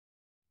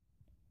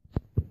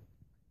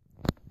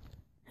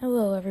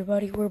Hello,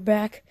 everybody. We're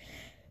back.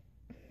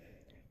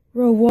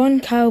 Row 1,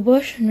 Kyle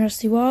Busch and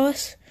Rusty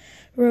Wallace.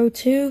 Row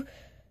 2,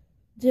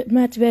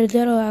 Matt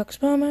DiBenedetto, Alex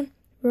Bowman.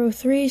 Row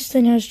 3,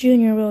 Stenhouse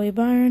Jr., Willie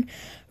Byron.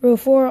 Row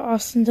 4,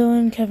 Austin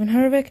Dillon, Kevin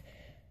Harvick.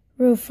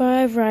 Row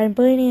 5, Ryan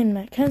Blaney and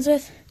Matt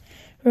Kenseth.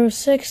 Row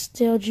 6,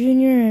 Dale Jr.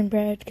 and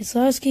Brad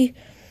Keselowski.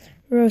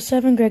 Row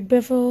 7, Greg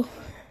Biffle.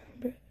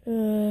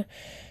 Row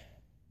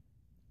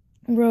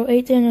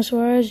 8, Daniel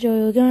Suarez,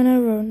 Joey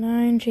Logano. Row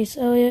 9, Chase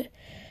Elliott.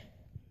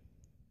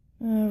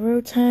 Row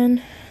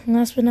 10,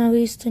 last but not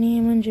least, Denny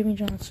Hamlin, Jimmy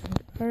Johnson.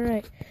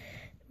 Alright,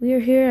 we are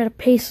here at a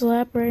pace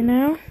lap right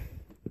now.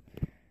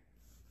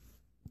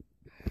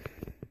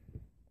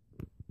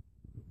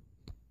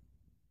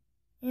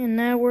 And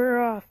now we're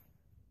off.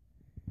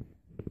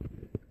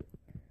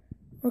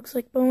 Looks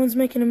like Bowen's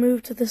making a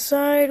move to the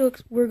side.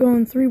 We're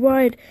going 3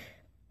 wide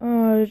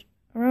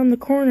around the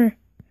corner.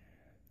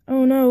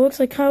 Oh no, looks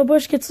like Kyle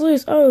Busch gets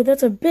loose. Oh,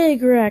 that's a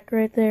big wreck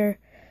right there.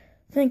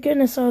 Thank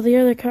goodness all the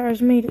other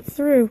cars made it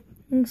through.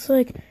 Looks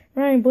like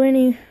Ryan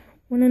Blaney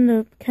went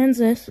into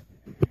Kenseth.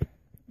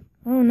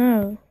 Oh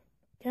no.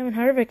 Kevin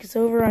Harvick is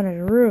over on his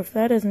roof.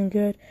 That isn't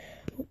good.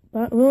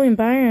 William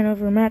Byron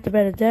over Matt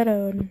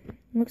DiBenedetto. And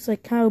looks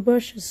like Kyle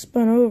Busch is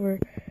spun over.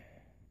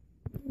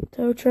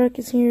 Tow truck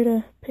is here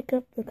to pick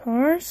up the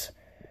cars.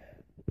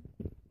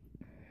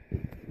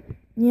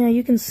 Yeah,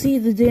 you can see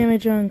the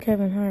damage on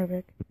Kevin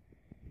Harvick.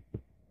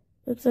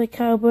 Looks like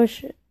Kyle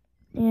Busch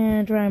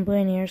and Ryan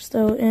Blaney are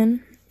still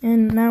in.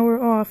 And now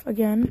we're off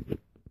again.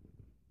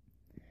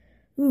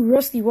 Ooh,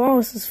 Rusty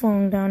Wallace is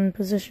falling down in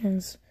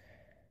positions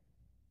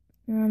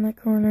around that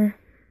corner.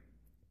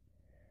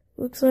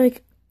 Looks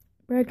like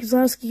Brad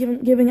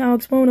Keselowski giving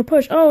Alex Bowman a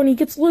push. Oh, and he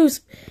gets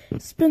loose.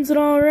 Spins it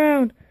all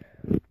around.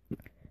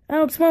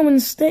 Alex Bowman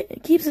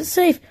keeps it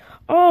safe.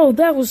 Oh,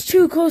 that was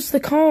too close to the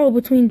call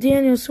between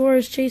Daniel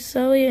Suarez, Chase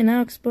Elliott, and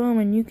Alex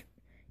Bowman.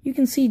 You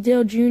can see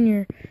Dale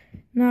Jr.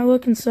 not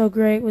looking so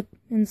great.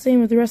 And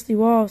same with Rusty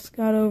Wallace.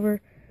 Got over.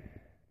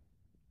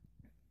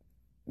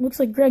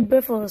 Looks like Greg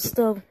Biffle is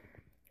still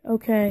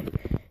okay.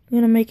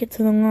 Gonna make it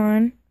to the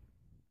line.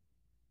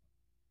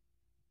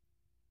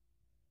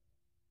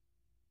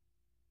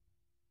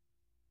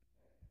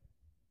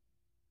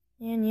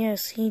 And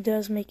yes, he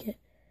does make it.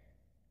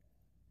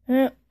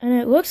 And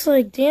it looks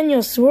like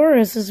Daniel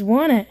Suarez has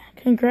won it.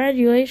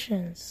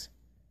 Congratulations.